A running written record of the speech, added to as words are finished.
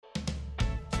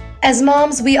As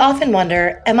moms, we often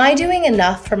wonder, am I doing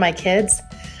enough for my kids?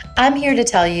 I'm here to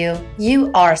tell you,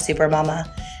 you are super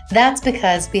mama. That's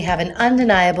because we have an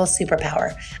undeniable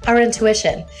superpower, our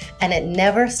intuition, and it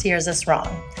never steers us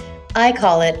wrong. I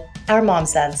call it our mom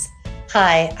sense.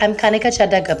 Hi, I'm Kanika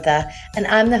Chadda Gupta, and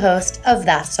I'm the host of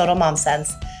That's Total Mom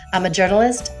Sense. I'm a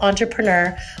journalist,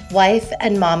 entrepreneur, wife,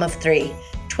 and mom of 3,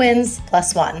 twins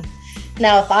plus 1.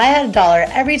 Now, if I had $1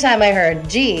 every time I heard,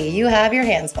 gee, you have your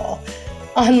hands full.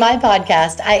 On my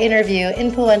podcast, I interview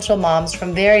influential moms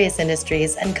from various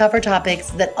industries and cover topics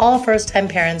that all first-time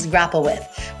parents grapple with,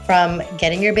 from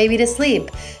getting your baby to sleep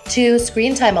to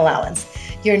screen time allowance,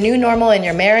 your new normal in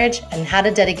your marriage, and how to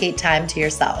dedicate time to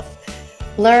yourself.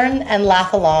 Learn and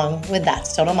laugh along with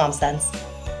That's Total Mom Sense.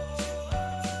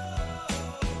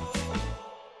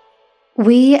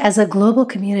 We as a global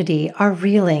community are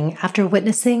reeling after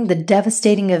witnessing the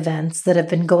devastating events that have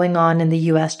been going on in the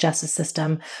U.S. justice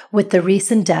system with the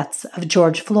recent deaths of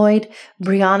George Floyd,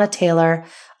 Breonna Taylor,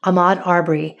 Ahmaud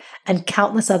Arbery, and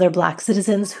countless other Black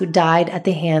citizens who died at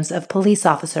the hands of police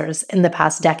officers in the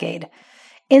past decade.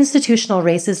 Institutional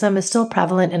racism is still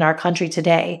prevalent in our country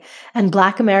today, and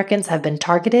Black Americans have been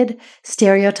targeted,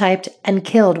 stereotyped, and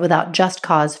killed without just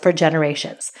cause for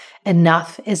generations.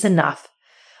 Enough is enough.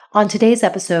 On today's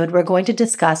episode, we're going to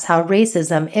discuss how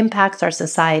racism impacts our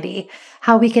society,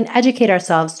 how we can educate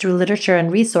ourselves through literature and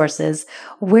resources,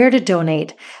 where to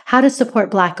donate, how to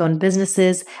support Black-owned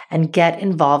businesses, and get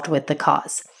involved with the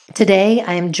cause. Today,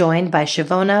 I am joined by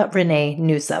Shavonna Renee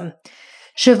Newsom.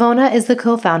 Shavonna is the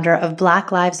co-founder of Black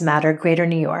Lives Matter Greater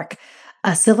New York,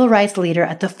 a civil rights leader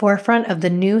at the forefront of the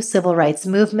new civil rights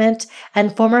movement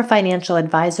and former financial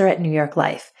advisor at New York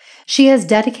Life. She has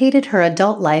dedicated her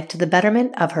adult life to the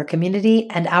betterment of her community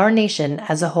and our nation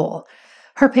as a whole.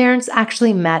 Her parents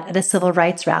actually met at a civil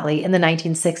rights rally in the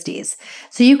 1960s,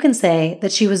 so you can say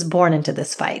that she was born into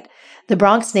this fight. The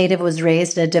Bronx native was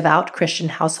raised in a devout Christian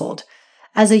household.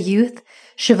 As a youth,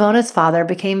 Shavonna's father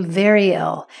became very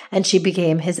ill, and she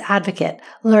became his advocate,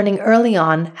 learning early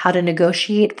on how to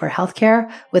negotiate for healthcare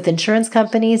with insurance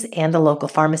companies and the local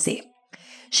pharmacy.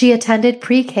 She attended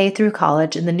pre-K through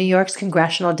college in the New York's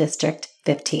Congressional District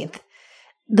 15th.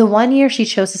 The 1 year she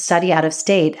chose to study out of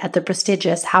state at the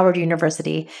prestigious Howard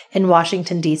University in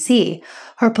Washington, D.C.,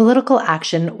 her political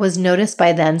action was noticed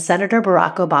by then Senator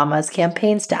Barack Obama's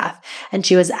campaign staff, and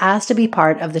she was asked to be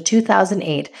part of the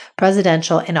 2008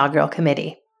 Presidential Inaugural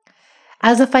Committee.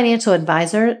 As a financial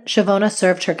advisor, Shavonna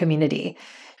served her community.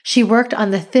 She worked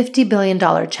on the $50 billion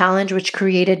challenge, which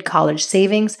created college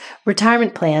savings,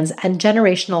 retirement plans, and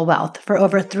generational wealth for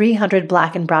over 300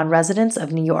 Black and brown residents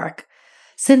of New York.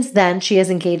 Since then, she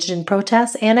has engaged in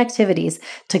protests and activities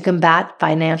to combat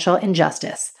financial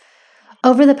injustice.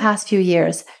 Over the past few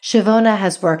years, Shavonna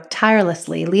has worked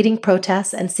tirelessly leading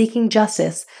protests and seeking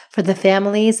justice for the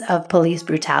families of police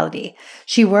brutality.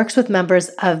 She works with members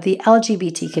of the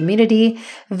LGBT community,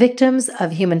 victims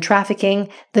of human trafficking,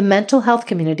 the mental health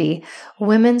community,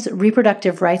 women's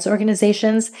reproductive rights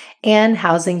organizations, and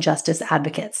housing justice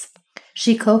advocates.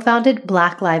 She co-founded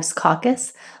Black Lives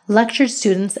Caucus, lectured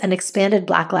students, and expanded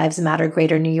Black Lives Matter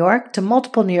Greater New York to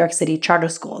multiple New York City charter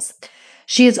schools.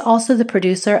 She is also the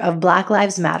producer of Black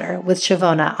Lives Matter with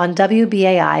Shavonna on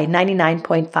WBAI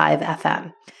 99.5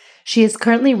 FM. She is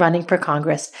currently running for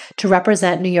Congress to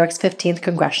represent New York's 15th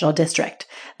Congressional District.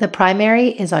 The primary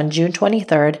is on June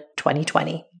 23rd,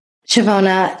 2020.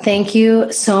 Shavonna, thank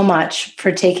you so much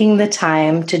for taking the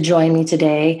time to join me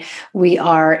today. We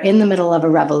are in the middle of a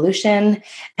revolution,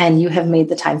 and you have made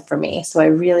the time for me. So I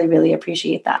really, really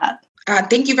appreciate that.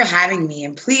 Thank you for having me.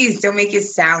 And please don't make it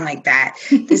sound like that.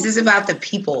 This is about the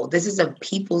people. This is a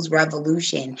people's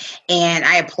revolution. And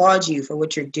I applaud you for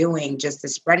what you're doing, just to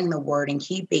spreading the word and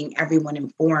keeping everyone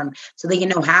informed so they can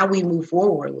know how we move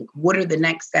forward. Like, what are the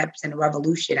next steps in the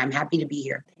revolution? I'm happy to be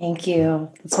here. Thank you.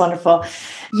 It's wonderful.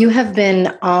 You have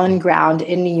been on ground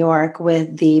in New York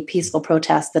with the peaceful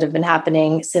protests that have been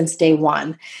happening since day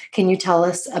one. Can you tell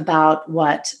us about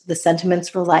what the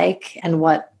sentiments were like and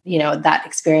what that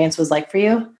experience was like for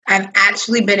you? I've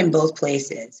actually been in both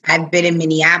places. I've been in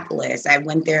Minneapolis. I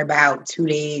went there about 2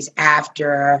 days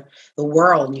after the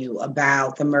world knew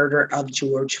about the murder of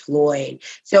George Floyd.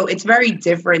 So it's very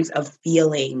different of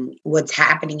feeling what's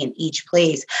happening in each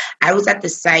place. I was at the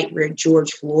site where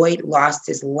George Floyd lost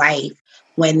his life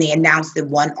when they announced that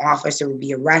one officer would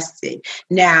be arrested.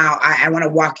 Now, I want to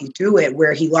walk you through it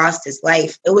where he lost his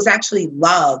life. It was actually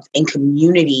love and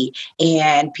community,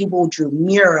 and people drew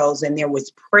murals, and there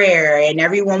was prayer, and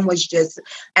everyone was just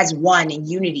as one in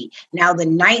unity. Now, the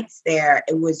nights there,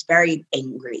 it was very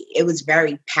angry. It was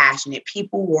very passionate.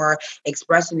 People were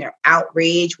expressing their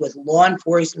outrage with law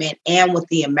enforcement and with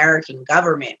the American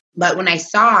government. But when I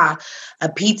saw a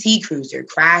PT Cruiser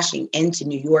crashing into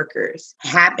New Yorkers,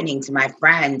 happening to my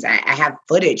friends, I have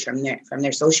footage from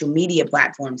their social media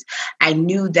platforms. I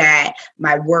knew that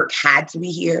my work had to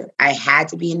be here. I had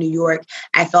to be in New York.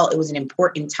 I felt it was an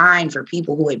important time for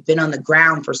people who had been on the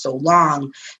ground for so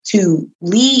long to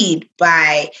lead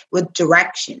with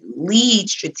direction, lead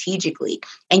strategically,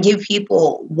 and give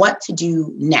people what to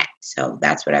do next. So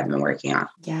that's what I've been working on.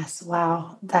 Yes.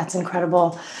 Wow. That's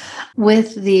incredible.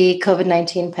 With the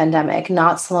COVID-19 pandemic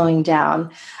not slowing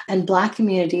down and Black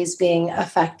communities being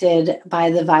affected by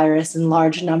the virus in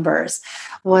large numbers,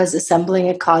 was assembling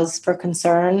a cause for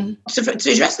concern? So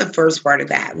to address the first part of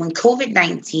that, when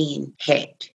COVID-19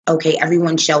 hit, okay,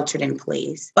 everyone sheltered in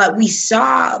place. But we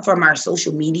saw from our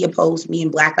social media posts, me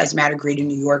and Black Lives Matter Greater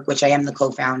New York, which I am the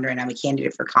co-founder and I'm a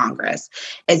candidate for Congress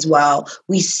as well,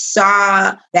 we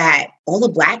saw that all the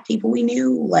Black people we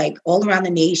knew, like all around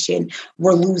the nation,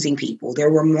 were losing people.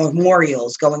 There were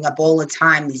memorials going up all the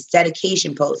time, these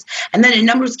dedication posts. And then the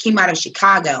numbers came out of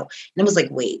Chicago, and it was like,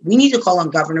 wait, we need to call on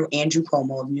Governor Andrew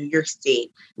Cuomo of New York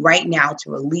State right now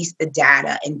to release the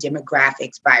data and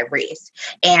demographics by race.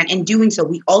 And in doing so,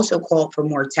 we also called for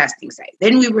more testing sites.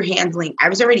 Then we were I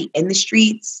was already in the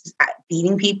streets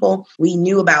feeding people. We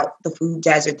knew about the food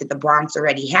desert that the Bronx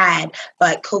already had,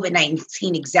 but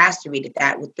COVID-19 exacerbated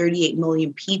that with 38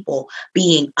 million people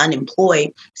being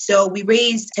unemployed. So we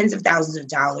raised tens of thousands of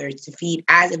dollars to feed,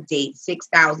 as of date,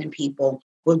 6,000 people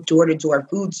with door-to-door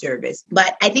food service.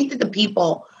 But I think that the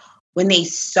people, when they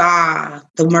saw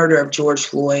the murder of George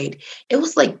Floyd, it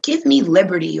was like, give me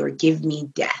liberty or give me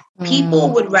death. People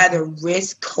would rather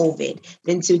risk COVID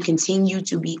than to continue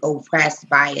to be oppressed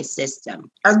by a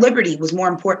system. Our liberty was more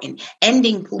important.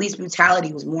 Ending police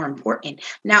brutality was more important.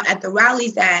 Now, at the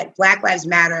rallies that Black Lives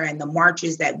Matter and the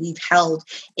marches that we've held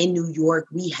in New York,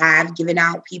 we have given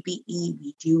out PPE.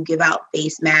 We do give out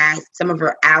face masks. Some of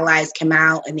our allies come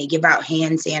out and they give out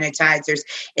hand sanitizers.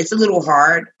 It's a little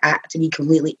hard, to be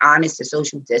completely honest, to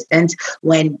social distance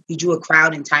when you drew a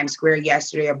crowd in Times Square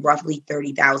yesterday of roughly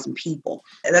 30,000 people.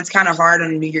 That's kind of hard on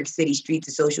a New York City street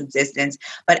to social distance,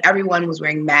 but everyone was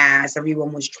wearing masks.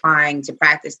 Everyone was trying to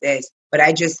practice this. But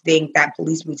I just think that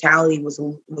police brutality was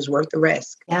worth the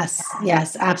risk.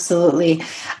 Yes, absolutely.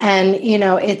 And,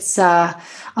 it's a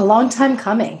long time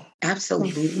coming.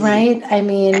 Absolutely. Right? I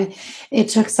mean, it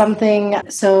took something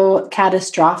so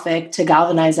catastrophic to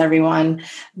galvanize everyone.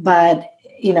 But,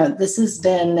 this has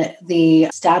been the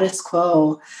status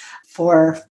quo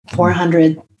for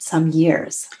 400 some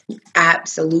years.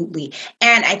 Absolutely.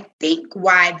 And I think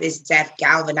why this death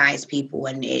galvanized people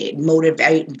and it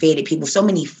motivated people, so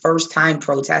many first-time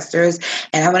protesters,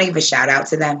 and I want to give a shout out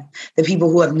to them, the people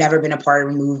who have never been a part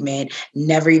of a movement,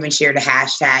 never even shared a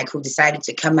hashtag, who decided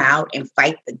to come out and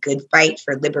fight the good fight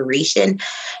for liberation.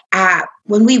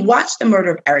 When we watched the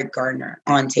murder of Eric Garner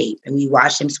on tape and we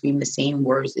watched him scream the same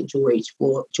words that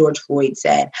George Floyd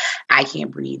said, I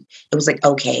can't breathe. It was like,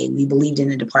 okay, we believed in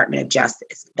the Department of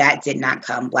Justice. That did not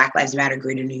come. Black Lives Matter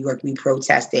Greater New York, we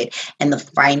protested in the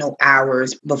final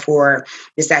hours before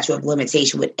the statute of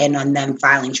limitation would end on them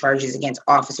filing charges against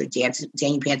Officer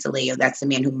Daniel Pantaleo. That's the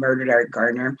man who murdered Eric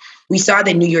Garner. We saw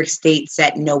that New York State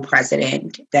set no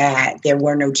precedent, that there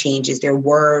were no changes. They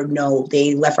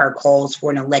left our calls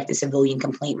for an elected civilian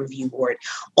complaint review board.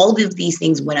 All of these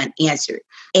things went unanswered.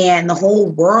 And the whole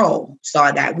world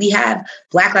saw that. We have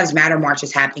Black Lives Matter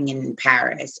marches happening in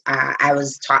Paris. I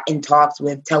was in talks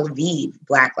with Tel Aviv,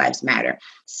 Black Lives Matter.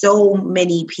 So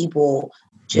many people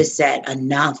just said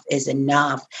enough is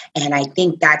enough. And I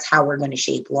think that's how we're going to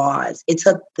shape laws. It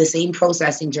took the same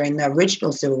processing during the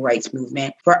original civil rights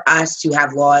movement for us to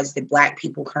have laws that Black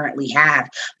people currently have,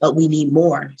 but we need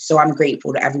more. So I'm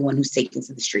grateful to everyone who's taken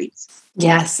to the streets.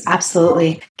 Yes,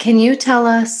 absolutely. Can you tell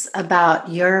us about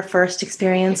your first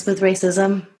experience with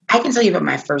racism? I can tell you about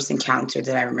my first encounter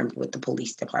that I remember with the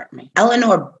police department.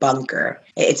 Eleanor Bunker.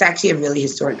 It's actually a really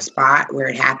historic spot where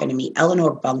it happened to me.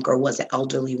 Eleanor Bunker was an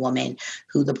elderly woman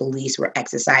who the police were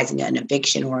exercising an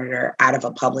eviction order out of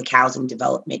a public housing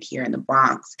development here in the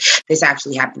Bronx. This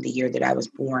actually happened the year that I was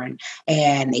born,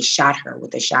 and they shot her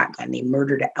with a shotgun. They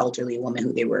murdered an elderly woman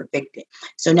who they were evicting.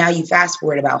 So now you fast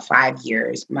forward about 5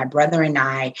 years. My brother and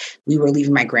I, we were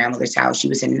leaving my grandmother's house. She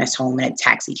was in this home in a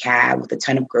taxi cab with a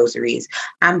ton of groceries.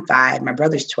 I'm I'm 5, my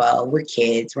brother's 12, we're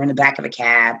kids, we're in the back of a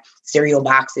cab, cereal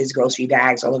boxes, grocery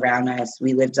bags all around us.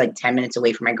 We lived like 10 minutes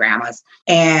away from my grandma's.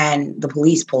 And the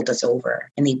police pulled us over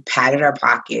and they patted our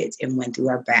pockets and went through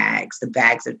our bags, the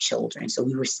bags of children. So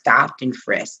we were stopped and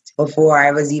frisked before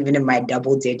I was even in my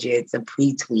double digits, a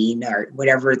pre-tween or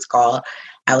whatever it's called.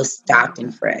 I was stopped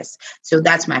and frisked. So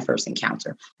that's my first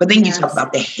encounter. But then you talk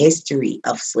about the history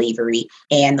of slavery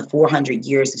and the 400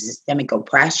 years of systemic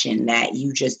oppression that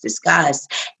you just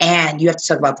discussed. And you have to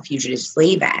talk about the Fugitive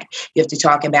Slave Act. You have to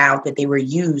talk about that they were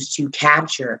used to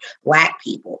capture Black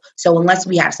people. So unless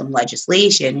we have some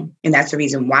legislation, and that's the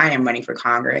reason why I'm running for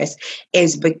Congress,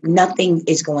 but nothing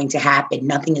is going to happen.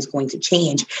 Nothing is going to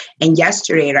change. And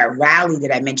yesterday at our rally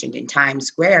that I mentioned in Times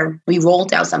Square, we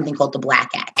rolled out something called the Black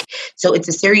Act. So it's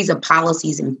a series of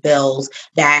policies and bills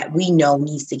that we know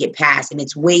needs to get passed. And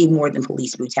it's way more than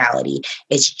police brutality.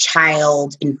 It's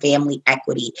child and family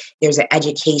equity. There's an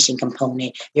education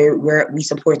component where we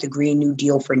support the Green New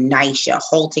Deal for NYCHA,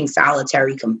 halting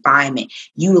solitary confinement,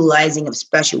 utilizing of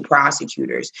special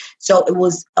prosecutors. So it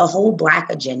was a whole Black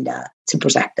agenda to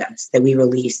protect us that we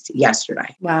released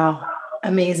yesterday. Wow.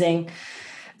 Amazing.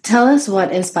 Tell us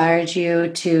what inspired you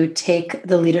to take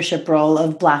the leadership role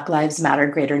of Black Lives Matter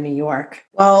Greater New York.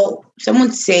 Well, some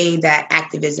would say that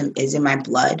activism is in my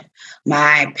blood.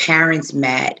 My parents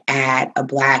met at a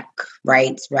Black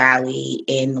rights rally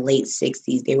in the late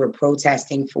 60s. They were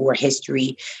protesting for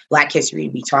history, Black history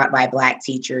to be taught by Black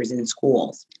teachers in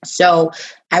schools. So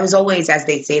I was always, as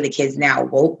they say, the kids now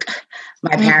woke.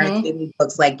 My parents gave me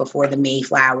books like Before the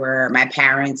Mayflower. My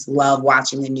parents love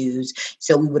watching the news.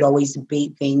 So we would always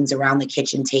debate things around the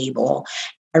kitchen table.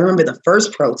 I remember the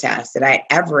first protest that I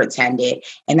ever attended,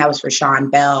 and that was for Sean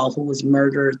Bell, who was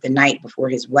murdered the night before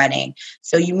his wedding.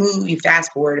 So you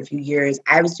fast forward a few years,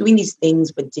 I was doing these things,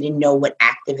 but didn't know what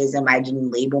activism. I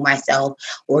didn't label myself,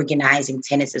 organizing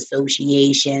tennis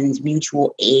associations,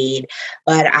 mutual aid.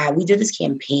 But we did this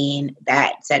campaign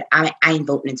that said, I ain't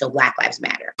voting until Black Lives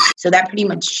Matter. So that pretty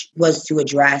much was to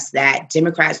address that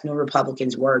Democrats nor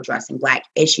Republicans were addressing Black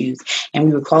issues. And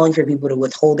we were calling for people to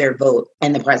withhold their vote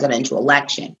in the presidential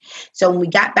election. So when we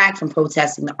got back from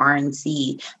protesting the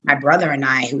RNC, my brother and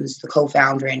I, who's the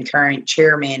co-founder and current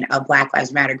chairman of Black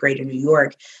Lives Matter Greater New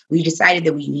York, we decided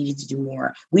that we needed to do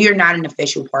more. We are not an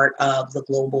official part of the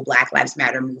global Black Lives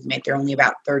Matter movement. There are only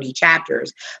about 30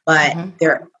 chapters, but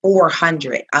there are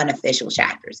 400 unofficial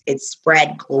chapters. It's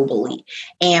spread globally.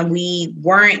 And we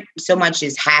weren't so much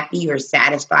as happy or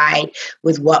satisfied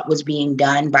with what was being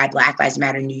done by Black Lives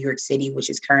Matter New York City, which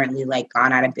is currently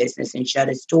gone out of business and shut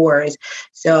its doors.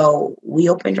 So we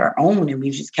opened our own and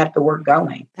we've just kept the work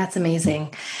going. That's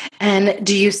amazing. And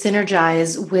do you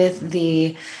synergize with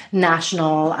the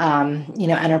national,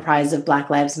 enterprise of Black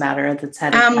Lives Matter that's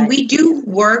headed we do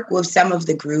work with some of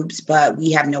the groups, but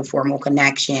we have no formal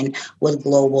connection with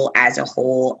global as a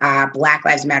whole. Black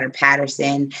Lives Matter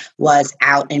Patterson was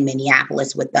out in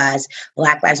Minneapolis with us.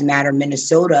 Black Lives Matter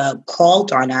Minnesota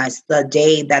called on us the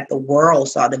day that the world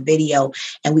saw the video,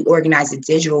 and we organized a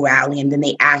digital rally, and then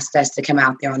they asked us to come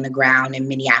out there on the ground in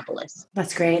Minneapolis.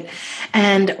 That's great.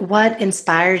 And what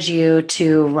inspired you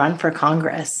to run for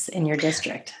Congress in your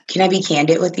district? Can I be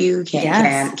candid with you?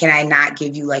 Yes. Can I not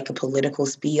give you a political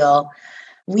spiel?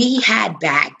 We have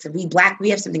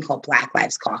something called Black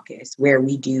Lives Caucus, where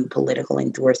we do political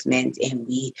endorsements and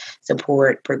we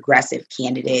support progressive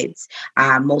candidates,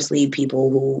 mostly people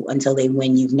who, until they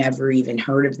win, you've never even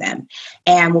heard of them.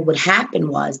 And what would happen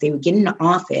was they would get into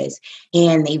office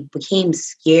and they became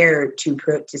scared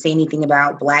to say anything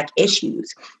about Black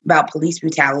issues, about police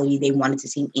brutality. They wanted to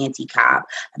seem anti-cop,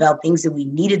 about things that we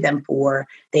needed them for.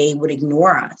 They would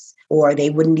ignore us, or they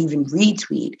wouldn't even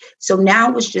retweet. So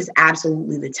now was just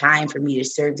absolutely the time for me to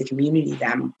serve the community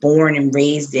that I'm born and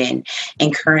raised in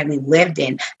and currently lived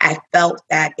in. I felt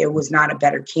that there was not a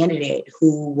better candidate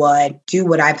who would do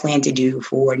what I plan to do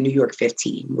for New York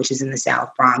 15, which is in the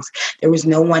South Bronx. There was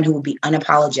no one who would be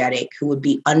unapologetic, who would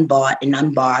be unbought and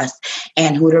unbossed,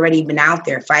 and who had already been out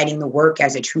there fighting the work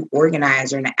as a true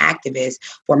organizer and an activist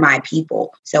for my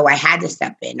people. So I had to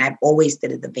step in. I've always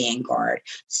stood at the vanguard.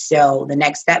 So the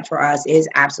next step for us is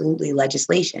absolutely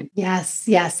legislation. Yes.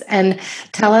 And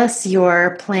tell us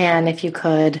your plan, if you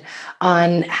could,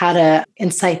 on how to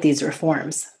incite these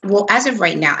reforms. Well, as of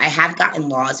right now, I have gotten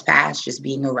laws passed just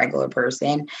being a regular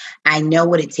person. I know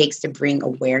what it takes to bring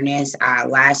awareness.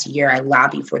 Last year, I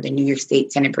lobbied for the New York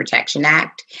State Tenant Protection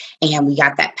Act, and we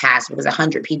got that passed because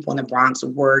 100 people in the Bronx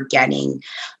were getting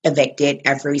evicted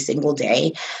every single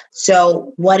day.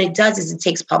 So what it does is it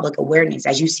takes public awareness,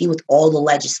 as you see with all the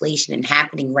legislation and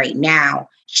happening right right now,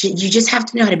 you just have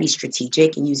to know how to be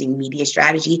strategic in using media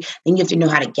strategy. Then you have to know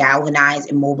how to galvanize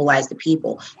and mobilize the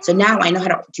people. So now I know how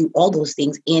to do all those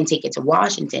things and take it to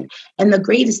Washington. And the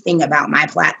greatest thing about my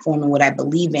platform and what I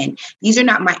believe in, these are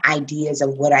not my ideas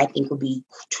of what I think would be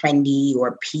trendy or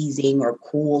appeasing or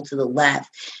cool to the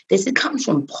left. This comes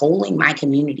from polling my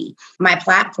community. My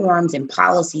platforms and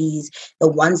policies, the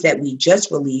ones that we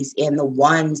just released and the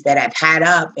ones that I've had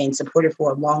up and supported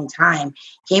for a long time,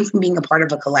 came from being a part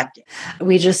of a collective.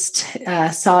 We just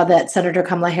saw that Senator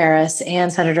Kamala Harris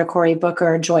and Senator Cory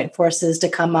Booker joined forces to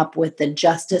come up with the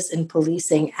Justice in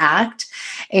Policing Act.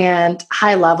 And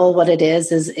high level, what it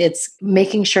is it's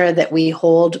making sure that we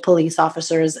hold police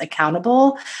officers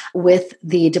accountable with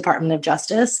the Department of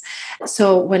Justice.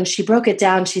 So when she broke it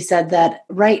down, she said that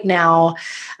right now,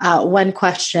 when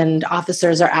questioned,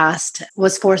 officers are asked,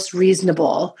 was force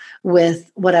reasonable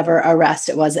with whatever arrest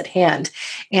it was at hand?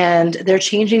 And they're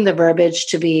changing the verbiage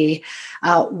to be,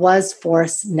 was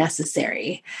force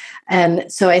necessary?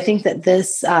 And so I think that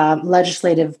this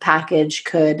legislative package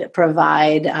could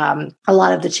provide a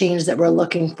lot of the change that we're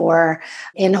looking for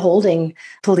in holding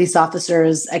police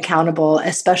officers accountable,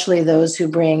 especially those who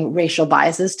bring racial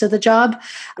biases to the job.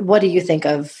 What do you think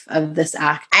of this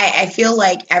act? I feel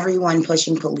like everyone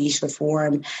pushing police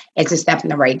reform, it's a step in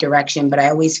the right direction, but I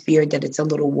always feared that it's a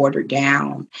little watered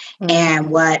down. Mm-hmm. And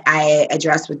what I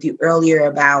addressed with you earlier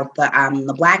about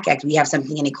the Black Act, we have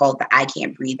something in it called the I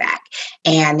Can't Breathe Act.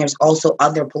 And there's also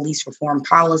other police reform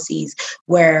policies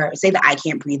where, say the I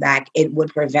Can't Breathe Act, it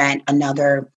would prevent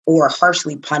another or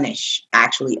harshly punish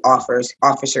actually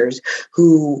officers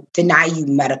who deny you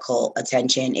medical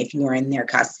attention if you are in their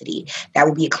custody. That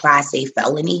would be a Class A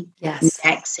felony. Yes.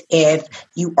 Next, if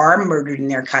you are murdered in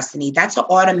their custody, that's an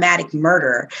automatic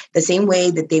murder. The same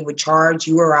way that they would charge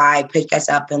you or I, pick us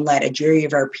up and let a jury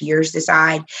of our peers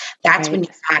decide. That's what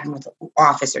needs to happen with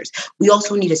officers. We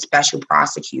also need a special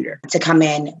prosecutor to come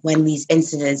in when these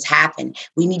incidents happen.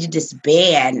 We need to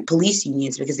disband police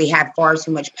unions because they have far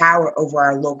too much power over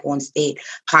our local and state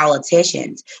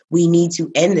politicians. We need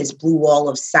to end this blue wall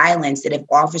of silence that if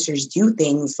officers do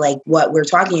things like what we're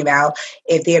talking about,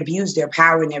 if they abuse their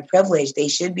power and their privilege, they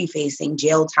should be facing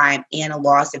jail time and a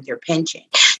loss of their pension.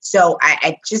 So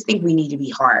I just think we need to be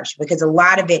harsh because a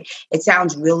lot of it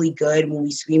sounds really good when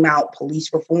we scream out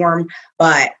police reform,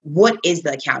 but what is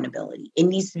the accountability? It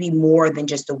needs to be more than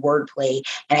just a wordplay.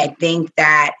 And I think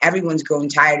that everyone's growing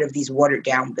tired of these watered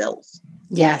down bills.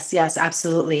 Yes,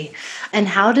 absolutely. And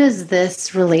how does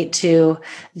this relate to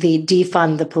the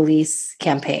Defund the Police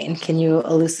campaign? Can you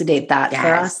elucidate that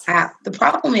for us? The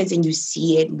problem is, and you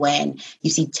see it when you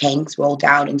see tanks rolled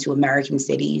out into American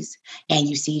cities and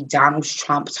you see Donald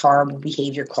Trump's horrible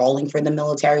behavior calling for the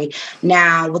military.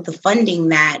 Now, with the funding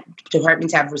that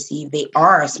departments have received, they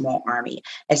are a small army,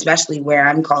 especially where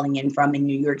I'm calling in from in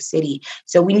New York City.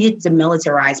 So we need to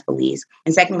militarize police.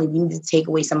 And secondly, we need to take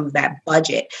away some of that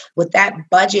budget. With that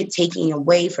budget taking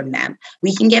away from them,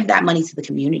 we can give that money to the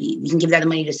community. We can give that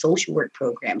money to social work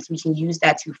programs. We can use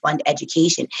that to fund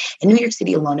education. In New York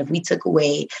City alone, if we took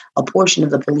away a portion of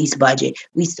the police budget,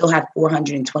 we still have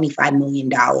 $425 million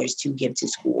to give to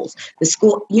schools. The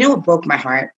school, you know what broke my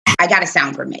heart? I got a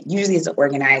sound permit. Usually as an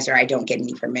organizer, I don't get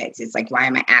any permits. It's like, why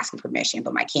am I asking permission?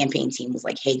 But my campaign team was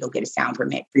like, hey, go get a sound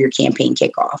permit for your campaign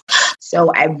kickoff.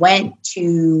 So I went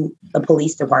to the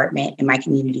police department in my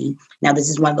community. Now, this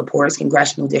is one of the poorest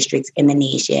congressional districts in the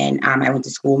nation. I went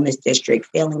to school in this district,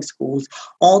 failing schools,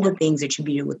 all the things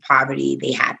attributed with poverty,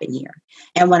 they happen here.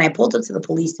 And when I pulled up to the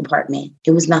police department,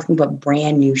 it was nothing but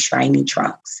brand new shiny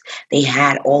trucks. They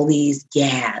had all these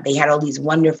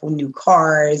wonderful new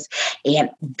cars and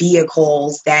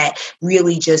vehicles that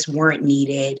really just weren't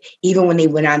needed. Even when they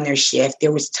went on their shift,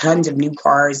 there was tons of new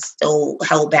cars still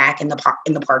held back in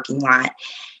the parking lot.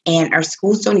 And our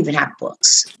schools don't even have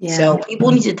books. Yeah. So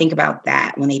people need to think about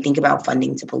that when they think about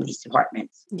funding to police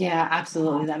departments. Yeah,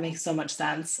 absolutely. That makes so much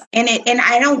sense. And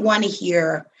I don't want to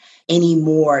hear any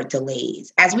more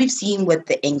delays, as we've seen with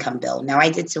the income bill. Now, I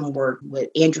did some work with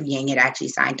Andrew Yang had actually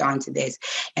signed on to this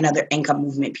and other income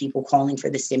movement people calling for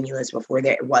the stimulus before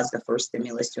there was the first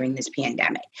stimulus during this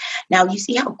pandemic. Now, you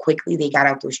see how quickly they got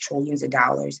out those trillions of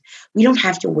dollars. We don't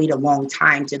have to wait a long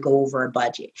time to go over a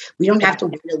budget. We don't have to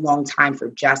wait a long time for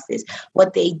justice.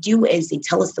 What they do is they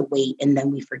tell us to wait and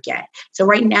then we forget. So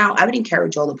right now, I would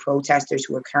encourage all the protesters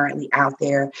who are currently out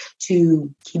there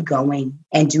to keep going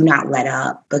and do not let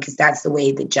up. because that's the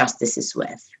way that justice is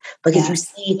swift. Because you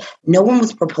Yes. see, no one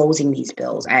was proposing these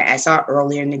bills. I saw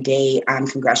earlier in the day,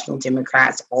 congressional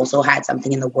Democrats also had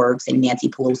something in the works, and Nancy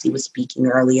Pelosi was speaking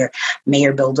earlier.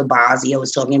 Mayor Bill de Blasio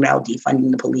was talking about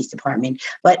defunding the police department.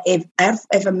 But if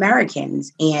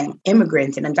Americans and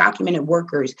immigrants and undocumented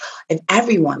workers, if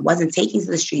everyone wasn't taking to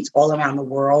the streets all around the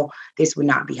world, this would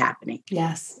not be happening.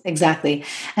 Yes, exactly.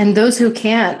 And those who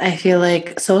can't, I feel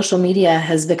like social media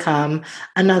has become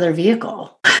another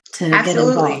vehicle to get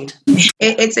Absolutely. involved.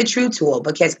 It's a true tool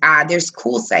because there's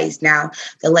cool sites now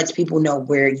that lets people know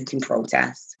where you can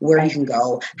protest, where you Right. can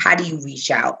go, how do you reach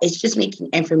out. It's just making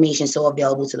information so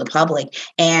available to the public.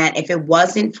 And if it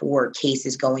wasn't for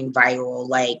cases going viral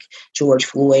like George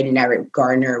Floyd and Eric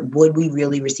Garner, would we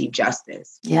really receive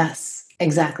justice? Yes,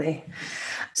 exactly.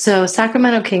 So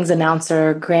Sacramento Kings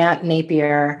announcer Grant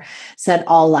Napier said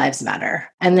all lives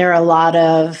matter. And there are a lot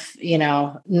of,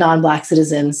 non-Black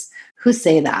citizens who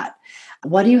say that.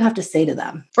 What do you have to say to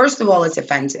them? First of all, it's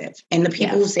offensive. And the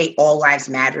people Yeah. who say all lives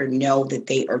matter know that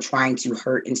they are trying to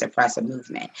hurt and suppress a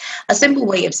movement. A simple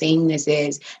way of saying this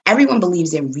is everyone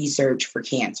believes in research for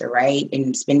cancer, right?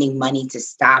 And spending money to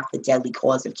stop the deadly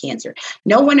cause of cancer.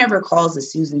 No one ever calls the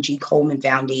Susan G. Komen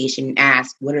Foundation and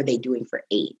asks, what are they doing for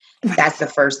AIDS? That's the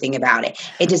first thing about it.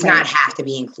 It does Right. not have to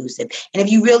be inclusive. And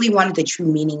if you really wanted the true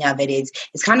meaning of it,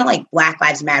 it's kind of like Black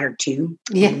Lives Matter too.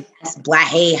 Yeah. Black,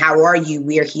 hey, how are you?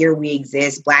 We are here. We exist.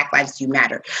 Black lives do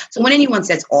matter. So when anyone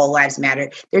says all lives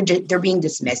matter, they're being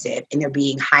dismissive and they're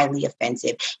being highly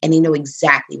offensive, and they know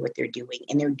exactly what they're doing,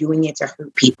 and they're doing it to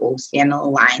hurt people who stand on the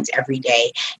lines every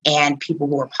day and people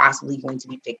who are possibly going to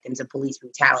be victims of police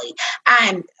brutality.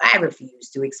 I refuse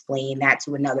to explain that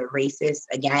to another racist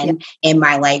again in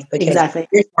my life because Exactly.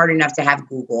 you're smart enough to have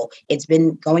Google. It's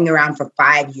been going around for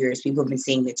 5 years. People have been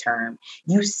saying the term.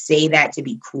 You say that to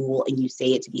be cruel, and you say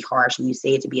it to be harsh, and you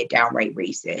say it to be a downright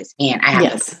racist. And I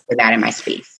have to put that in my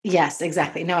space. Yes,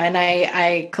 exactly. No, and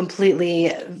I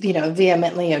completely,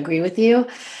 vehemently agree with you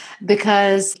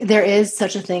because there is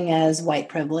such a thing as white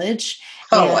privilege.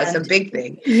 Oh, it's a big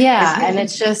thing. Yeah. And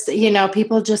it's just,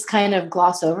 people just kind of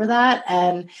gloss over that.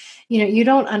 And, you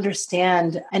don't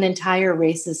understand an entire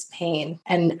race's pain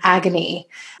and agony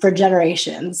for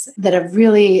generations that have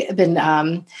really been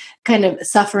kind of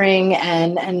suffering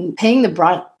and paying the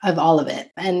brunt of all of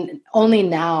it. And only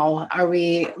now are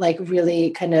we really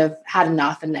kind of had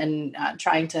enough and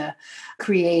trying to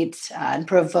create and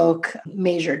provoke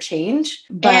major change.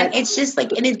 But and it's just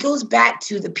and it goes back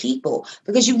to the people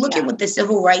because you look at with the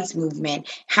civil rights movement,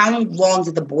 how long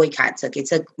did the boycott took? It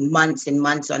took months and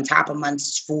months on top of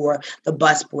months for the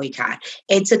bus boycott.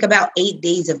 It took about 8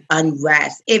 days of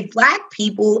unrest. If Black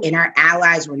people and our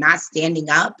allies were not standing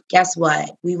up, guess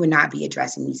what? We would not be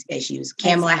addressing these issues.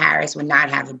 Kamala Harris would not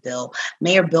have a bill.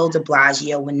 Mayor Bill de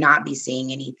Blasio would not be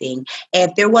saying anything.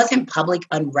 If there wasn't public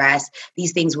unrest,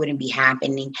 these things wouldn't be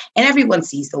happening. And everyone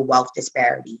sees the wealth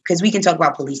disparity because we can talk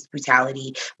about police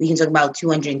brutality. We can talk about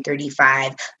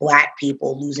 235 Black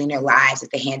people losing their lives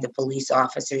at the hands of police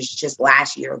officers just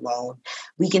last year alone.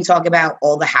 We can talk about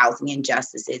all the housing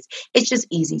injustices. It's just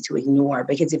easy to ignore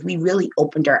because if we really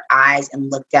opened our eyes and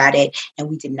looked at it and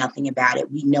we did nothing about it,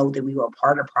 we know that we were a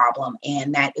part of the problem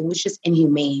and that it was just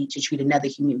inhumane to treat another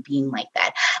human being like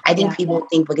that. I think people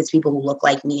think because people who look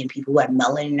like me and people who have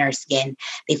melanin in their skin,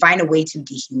 they find a way to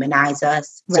dehumanize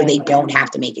us so they don't have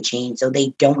to make a change, so they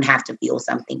don't have to feel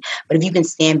something. But if you can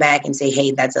stand back and say,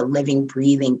 hey, that's a living,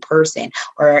 breathing person,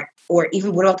 or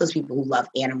even what about those people who love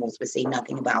animals but say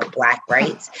nothing about Black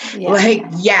rights? You're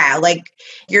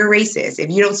racist.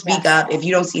 If you don't speak up, if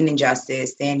you don't see an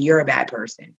injustice, then you're a bad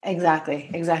person. Exactly.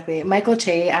 Michael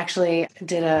Che actually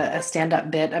did a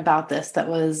stand-up bit about this that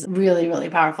was really, really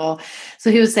powerful.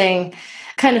 So he was saying,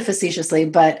 kind of facetiously,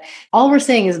 but all we're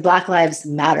saying is Black lives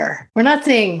matter. We're not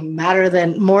saying matter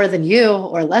than more than you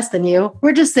or less than you.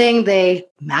 We're just saying they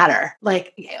matter.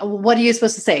 What are you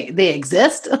supposed to say? They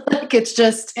exist? It's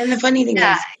just. And the funny thing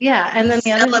is, and then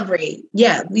we celebrate.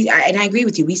 And I agree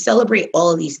with you. We celebrate all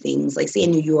of these things, like say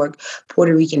in New York,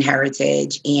 Puerto Rican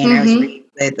heritage, and I was raised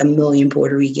with a million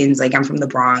Puerto Ricans. Like I'm from the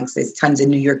Bronx. There's tons of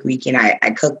New York Rican.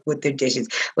 I cook with their dishes.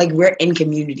 Like we're in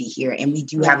community here, and we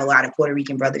do have a lot of Puerto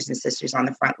Rican brothers and sisters on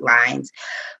the front lines.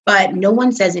 But no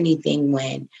one says anything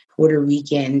when Puerto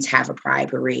Ricans have a pride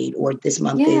parade or this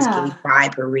month is Gay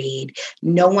Pride Parade.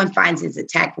 No one finds it's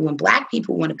attack. But when Black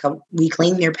people want to come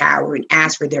reclaim their power and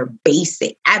ask for their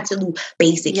absolute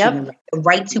basic human right, the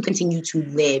right to continue to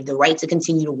live, the right to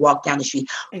continue to walk down the street.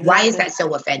 Exactly. Why is that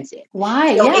so offensive?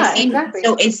 Why?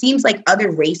 So it seems like other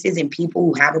races and people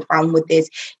who have a problem with this,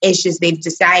 it's just they've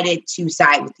decided to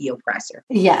side with the oppressor.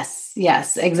 Yes,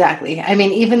 exactly. I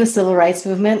mean, even the civil rights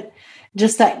movement,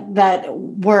 just that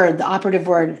word, the operative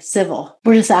word, civil.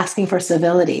 We're just asking for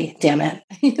civility, damn it.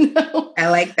 I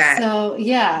like that. So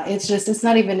yeah, it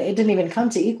didn't even come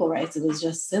to equal rights. It was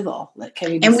just civil. Like,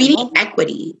 can we be And we civil? need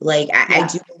equity. Like I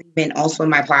do believe in, also in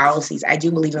my policies, I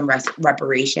do believe in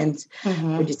reparations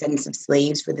for descendants of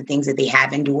slaves for the things that they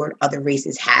have endured. Other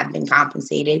races have been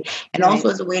compensated, and also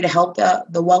as a way to help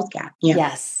the wealth gap.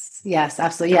 Yeah. Yes,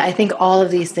 absolutely. Yeah, I think all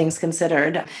of these things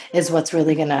considered is what's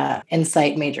really going to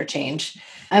incite major change.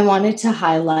 I wanted to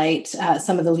highlight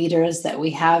some of the leaders that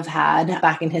we have had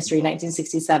back in history.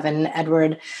 1967,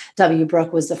 Edward W.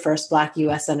 Brooke was the first Black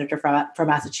U.S. Senator from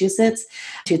Massachusetts.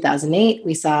 2008,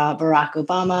 we saw Barack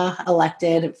Obama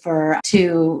elected for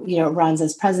 2 runs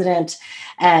as president.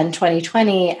 And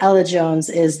 2020, Ella Jones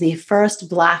is the first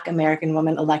Black American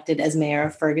woman elected as mayor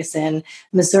of Ferguson,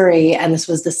 Missouri. And this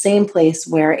was the same place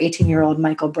where 18-year-old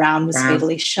Michael Brown was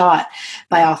fatally shot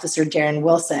by Officer Darren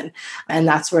Wilson. And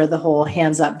that's where the whole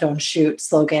hands up, don't shoot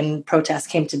slogan protest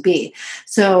came to be.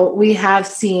 So we have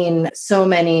seen so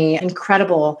many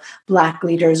incredible Black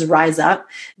leaders rise up.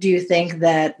 Do you think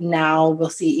that now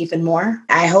we'll see even more?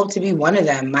 I hope to be one of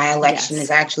them. My election is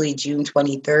actually June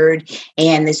 23rd,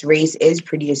 and this race is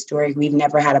pretty historic. We've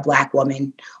never had a Black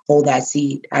woman hold that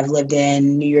seat. I've lived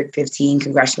in New York 15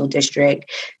 congressional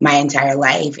district my entire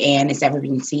life, and it's never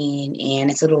been seen. And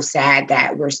it's a little sad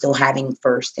that we're still having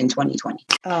first in 2020.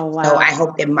 Oh, wow. So I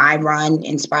hope that my run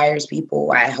inspires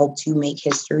people. I hope to make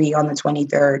history on the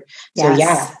 23rd. So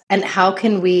yeah. And how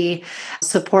can we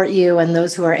support you and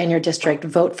those who are in your district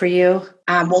vote for you?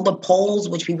 Well, the polls,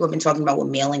 which people have been talking about with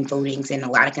mail-in votings, and a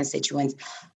lot of constituents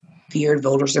feared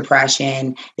voter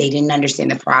suppression. They didn't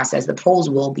understand the process. The polls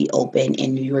will be open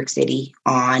in New York City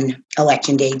on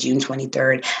Election Day, June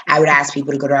 23rd. I would ask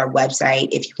people to go to our website.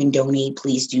 If you can donate,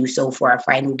 please do so for our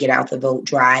final Get Out the Vote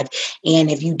drive. And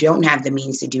if you don't have the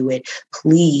means to do it,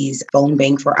 please phone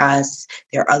bank for us.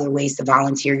 There are other ways to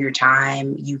volunteer your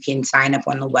time. You can sign up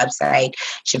on the website,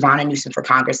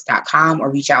 ShavonnaNewsomForCongress.com, or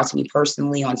reach out to me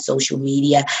personally on social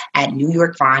media at New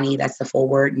York Vonnie. That's the full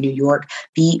word, New York,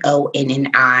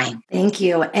 VONNI. Thank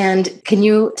you. And can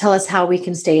you tell us how we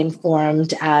can stay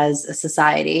informed as a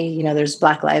society? There's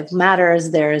Black Lives Matters,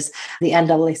 there's the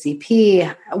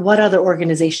NAACP. What other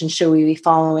organizations should we be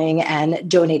following and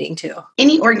donating to?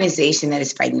 Any organization that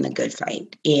is fighting the good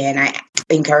fight. And I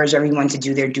encourage everyone to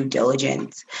do their due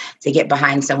diligence, to get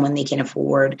behind someone they can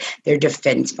afford, their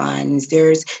defense funds.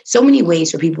 There's so many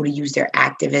ways for people to use their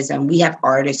activism. We have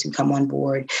artists who come on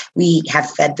board. We have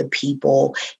fed the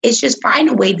people. It's just find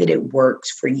a way that it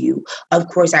works for you. Of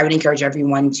course, I would encourage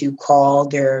everyone to call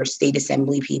their state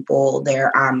assembly people,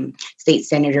 their state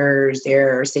senators,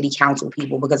 their city council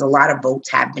people, because a lot of votes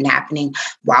have been happening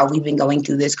while we've been going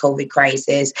through this COVID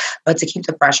crisis. But to keep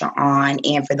the pressure on,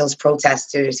 and for those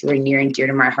protesters who are near and dear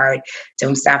to my heart,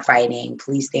 don't stop fighting.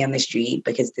 Please stay on the street,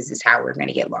 because this is how we're going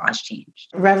to get laws changed.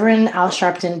 Reverend Al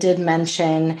Sharpton did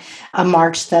mention a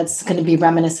march that's going to be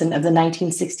reminiscent of the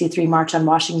 1963 March on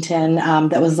Washington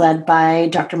that was led by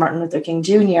Dr. Martin Luther King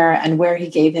Jr., and where he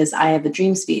gave his I Have a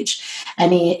Dream speech.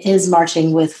 And he is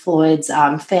marching with Floyd's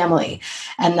family,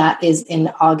 and that is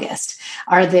in August.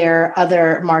 Are there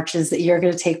other marches that you're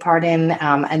going to take part in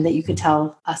and that you could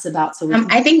tell us about?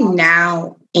 I think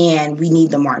now, and we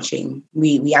need the marching.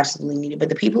 We absolutely need it. But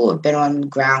the people who have been on the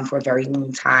ground for a very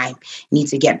long time need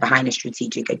to get behind a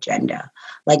strategic agenda.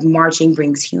 Like, marching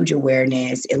brings huge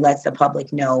awareness. It lets the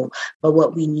public know. But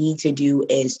what we need to do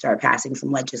is start passing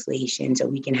some legislation so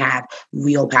we can have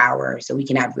real power, so we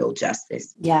can have real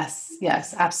justice. Yes,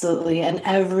 absolutely. And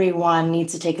everyone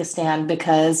needs to take a stand,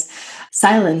 because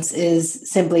silence is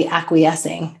simply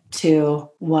acquiescing to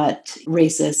what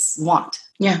racists want.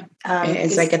 Yeah,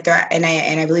 it's like a threat. And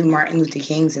I believe Martin Luther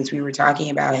King, since we were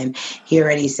talking about him, he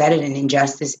already said it, an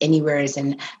injustice anywhere is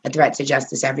a threat to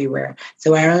justice everywhere.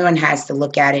 So everyone has to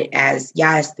look at it as,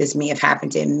 yes, this may have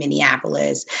happened in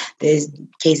Minneapolis. These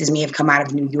cases may have come out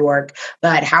of New York.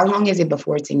 But how long is it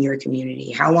before it's in your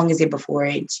community? How long is it before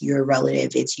it's your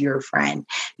relative, it's your friend?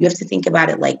 You have to think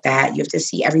about it like that. You have to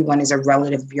see everyone as a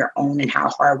relative of your own, and how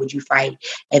hard would you fight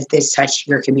if this touched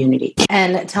your community?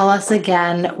 And tell us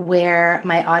again where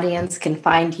my audience can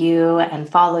find you and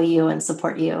follow you and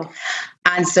support you.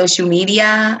 On social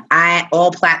media,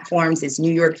 all platforms, is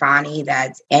New York Vonnie.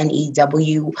 That's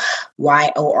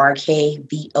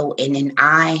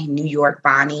NEWYORKVONNI, New York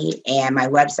Vonnie. And my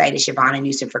website is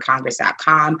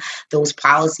ShavonnaNewsomForCongress.com. Those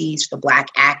policies for Black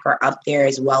Act are up there,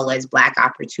 as well as Black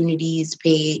Opportunities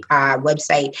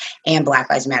website, and Black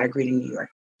Lives Matter Greater New York.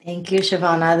 Thank you,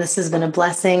 Shavonna. This has been a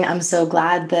blessing. I'm so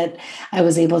glad that I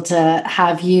was able to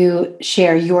have you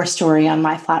share your story on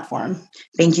my platform.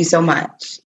 Thank you so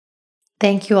much.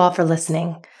 Thank you all for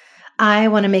listening. I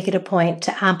want to make it a point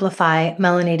to amplify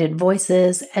melanated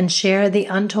voices and share the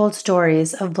untold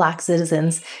stories of Black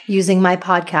citizens using my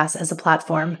podcast as a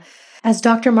platform. As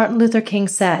Dr. Martin Luther King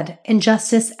said,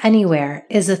 injustice anywhere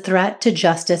is a threat to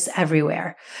justice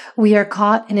everywhere. We are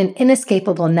caught in an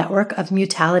inescapable network of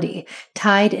mutuality,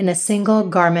 tied in a single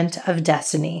garment of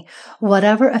destiny.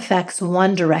 Whatever affects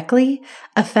one directly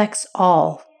affects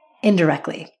all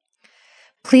indirectly.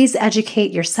 Please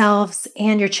educate yourselves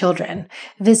and your children.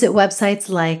 Visit websites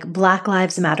like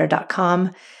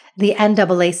blacklivesmatter.com, the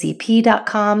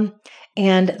NAACP.com,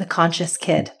 and The Conscious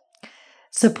Kid.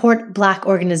 Support Black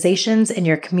organizations in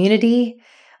your community.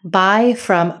 Buy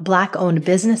from Black-owned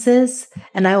businesses,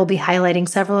 and I will be highlighting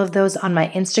several of those on my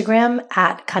Instagram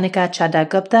at Kanika Chadda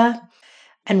Gupta.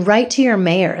 And write to your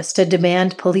mayors to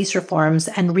demand police reforms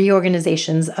and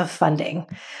reorganizations of funding.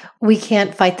 We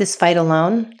can't fight this fight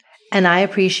alone, and I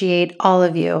appreciate all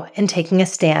of you in taking a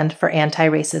stand for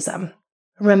anti-racism.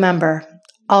 Remember,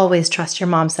 always trust your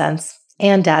mom sense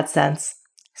and dad sense.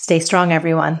 Stay strong,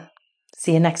 everyone.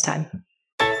 See you next time.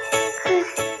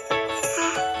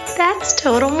 That's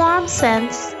total mom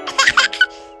sense.